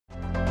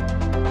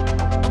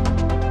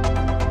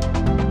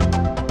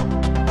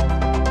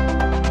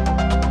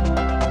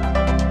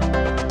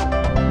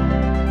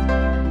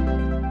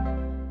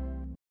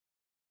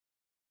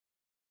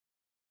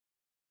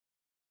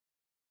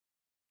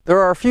There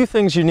are a few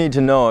things you need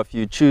to know if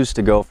you choose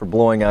to go for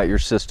blowing out your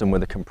system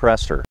with a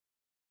compressor.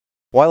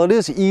 While it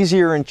is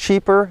easier and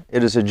cheaper,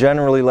 it is a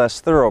generally less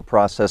thorough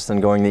process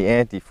than going the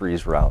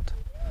antifreeze route.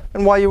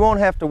 And while you won't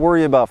have to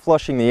worry about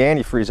flushing the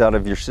antifreeze out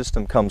of your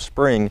system come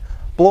spring,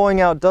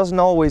 blowing out doesn't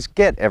always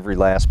get every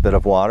last bit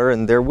of water,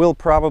 and there will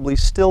probably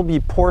still be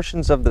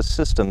portions of the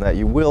system that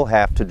you will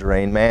have to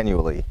drain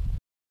manually.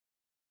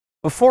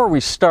 Before we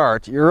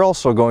start, you're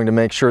also going to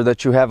make sure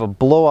that you have a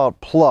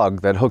blowout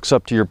plug that hooks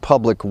up to your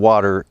public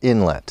water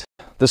inlet.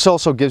 This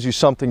also gives you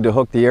something to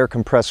hook the air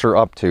compressor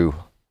up to.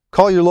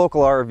 Call your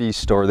local RV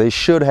store, they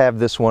should have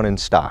this one in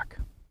stock.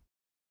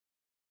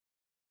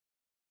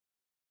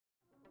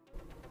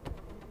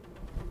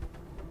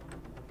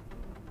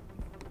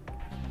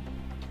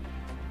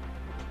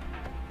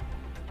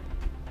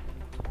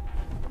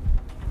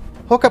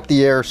 Hook up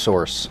the air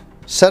source.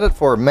 Set it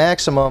for a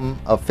maximum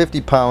of 50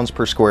 pounds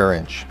per square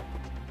inch.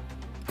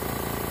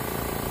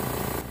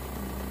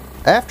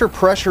 After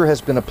pressure has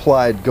been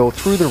applied, go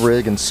through the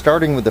rig and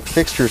starting with the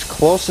fixtures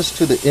closest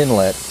to the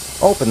inlet,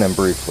 open them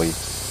briefly.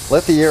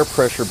 Let the air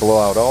pressure blow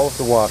out all of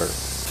the water.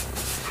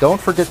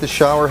 Don't forget the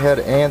shower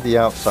head and the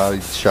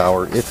outside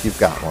shower if you've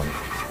got one.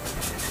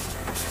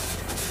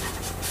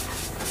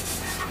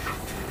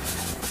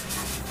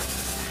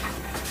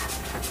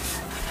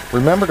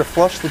 Remember to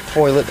flush the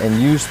toilet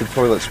and use the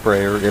toilet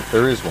sprayer if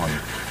there is one.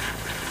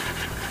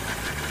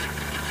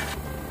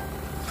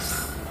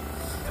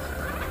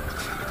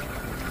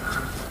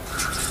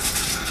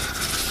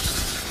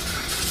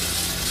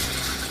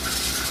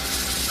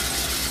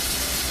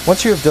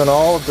 Once you have done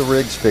all of the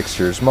rig's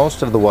fixtures,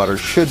 most of the water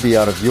should be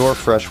out of your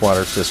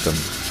freshwater system.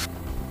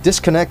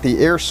 Disconnect the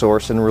air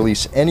source and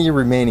release any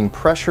remaining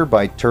pressure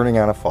by turning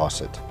on a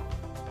faucet.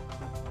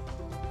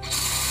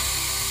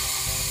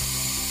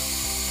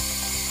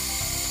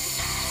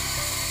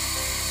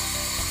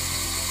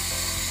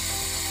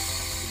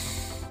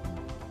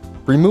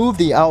 Remove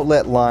the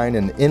outlet line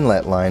and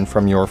inlet line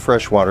from your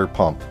freshwater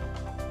pump.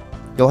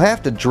 You'll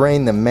have to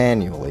drain them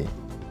manually.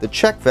 The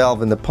check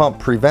valve in the pump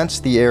prevents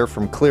the air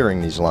from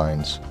clearing these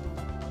lines.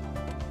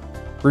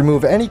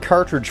 Remove any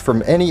cartridge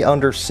from any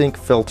under sink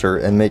filter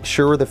and make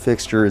sure the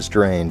fixture is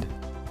drained.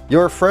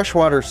 Your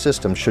freshwater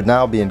system should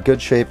now be in good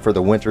shape for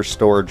the winter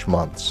storage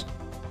months.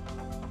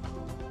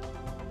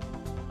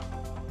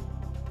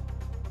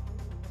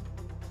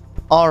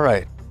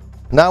 Alright,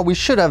 now we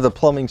should have the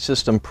plumbing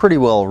system pretty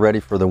well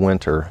ready for the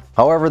winter.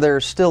 However, there are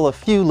still a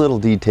few little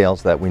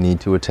details that we need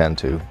to attend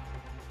to.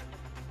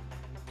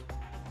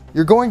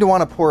 You're going to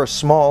want to pour a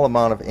small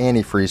amount of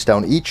antifreeze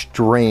down each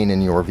drain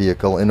in your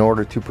vehicle in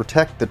order to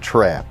protect the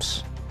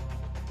traps.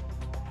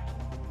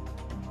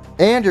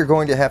 And you're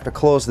going to have to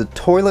close the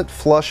toilet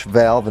flush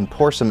valve and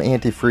pour some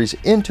antifreeze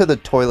into the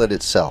toilet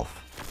itself.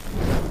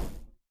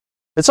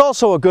 It's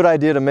also a good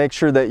idea to make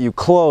sure that you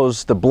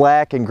close the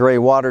black and gray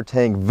water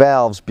tank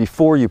valves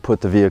before you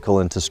put the vehicle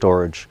into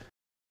storage.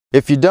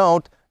 If you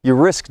don't, you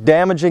risk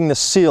damaging the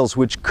seals,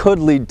 which could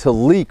lead to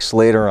leaks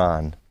later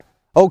on.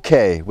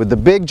 Okay, with the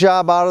big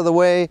job out of the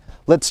way,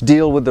 let's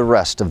deal with the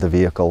rest of the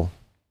vehicle.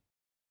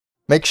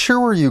 Make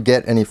sure you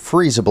get any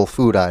freezable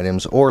food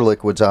items or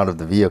liquids out of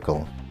the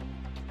vehicle.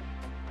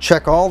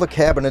 Check all the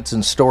cabinets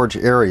and storage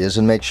areas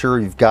and make sure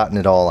you've gotten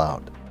it all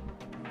out.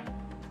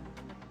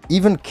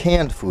 Even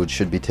canned food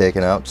should be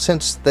taken out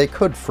since they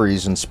could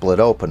freeze and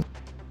split open.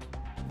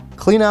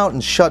 Clean out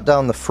and shut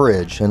down the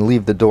fridge and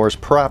leave the doors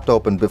propped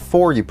open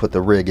before you put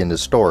the rig into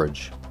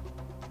storage.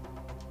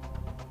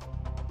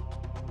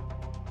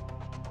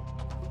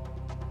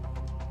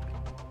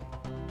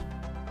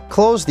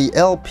 Close the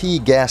LP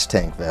gas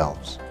tank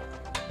valves.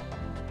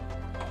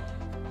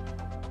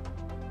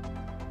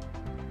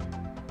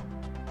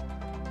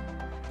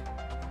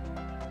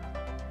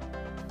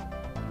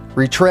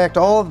 Retract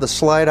all of the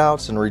slide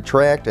outs and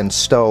retract and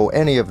stow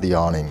any of the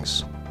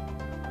awnings.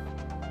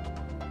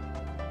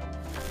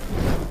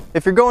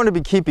 If you're going to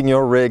be keeping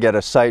your rig at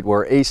a site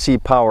where AC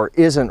power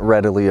isn't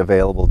readily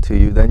available to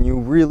you, then you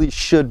really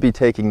should be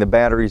taking the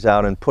batteries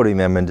out and putting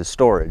them into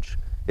storage.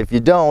 If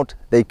you don't,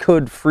 they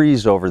could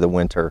freeze over the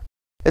winter.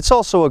 It's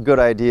also a good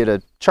idea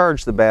to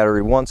charge the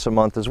battery once a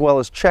month as well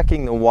as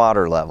checking the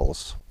water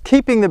levels.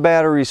 Keeping the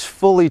batteries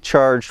fully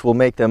charged will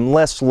make them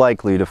less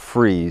likely to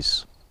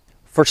freeze.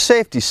 For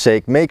safety's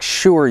sake, make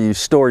sure you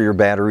store your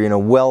battery in a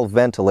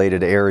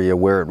well-ventilated area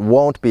where it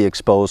won't be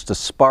exposed to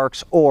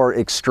sparks or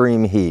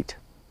extreme heat.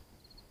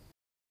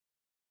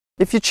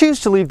 If you choose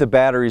to leave the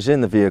batteries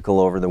in the vehicle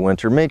over the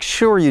winter, make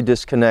sure you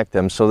disconnect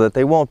them so that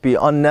they won't be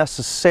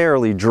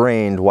unnecessarily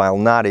drained while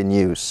not in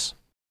use.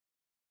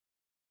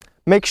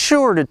 Make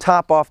sure to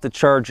top off the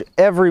charge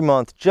every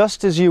month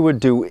just as you would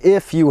do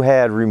if you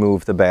had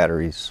removed the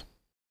batteries.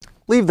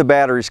 Leave the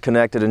batteries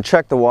connected and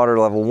check the water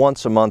level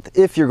once a month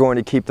if you're going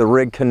to keep the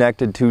rig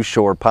connected to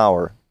shore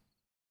power.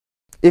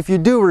 If you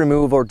do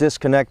remove or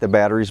disconnect the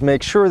batteries,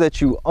 make sure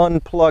that you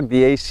unplug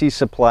the AC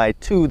supply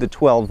to the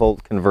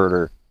 12-volt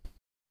converter.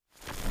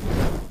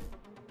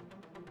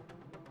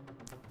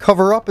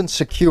 Cover up and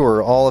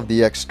secure all of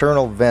the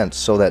external vents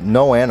so that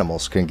no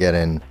animals can get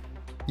in.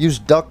 Use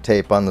duct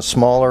tape on the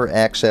smaller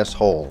access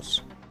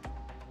holes.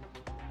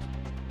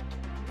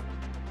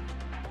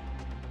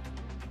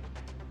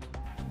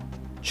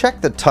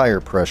 Check the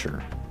tire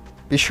pressure.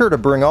 Be sure to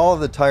bring all of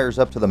the tires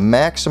up to the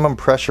maximum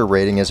pressure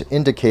rating as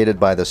indicated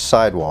by the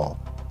sidewall.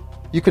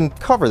 You can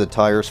cover the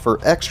tires for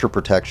extra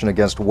protection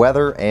against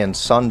weather and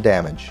sun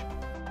damage.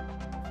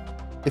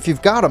 If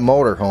you've got a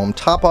motorhome,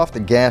 top off the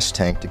gas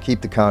tank to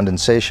keep the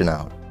condensation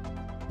out.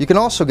 You can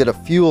also get a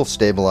fuel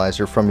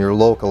stabilizer from your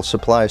local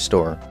supply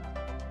store.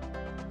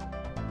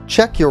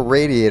 Check your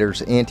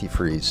radiator's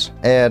antifreeze.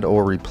 Add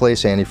or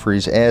replace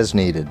antifreeze as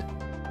needed.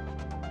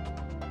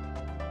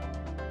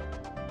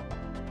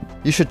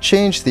 You should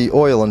change the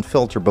oil and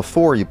filter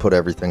before you put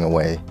everything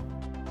away.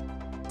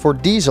 For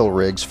diesel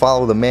rigs,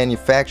 follow the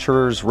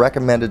manufacturer's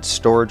recommended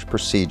storage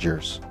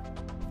procedures.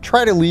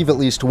 Try to leave at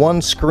least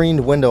one screened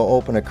window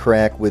open a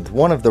crack with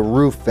one of the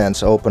roof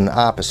vents open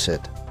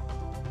opposite.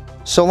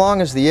 So long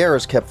as the air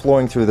is kept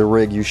flowing through the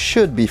rig, you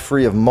should be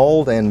free of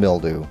mold and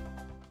mildew.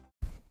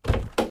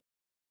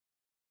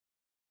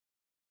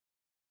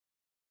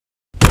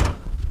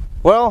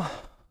 Well,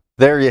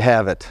 there you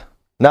have it.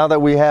 Now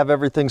that we have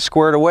everything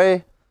squared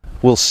away,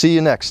 we'll see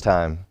you next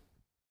time.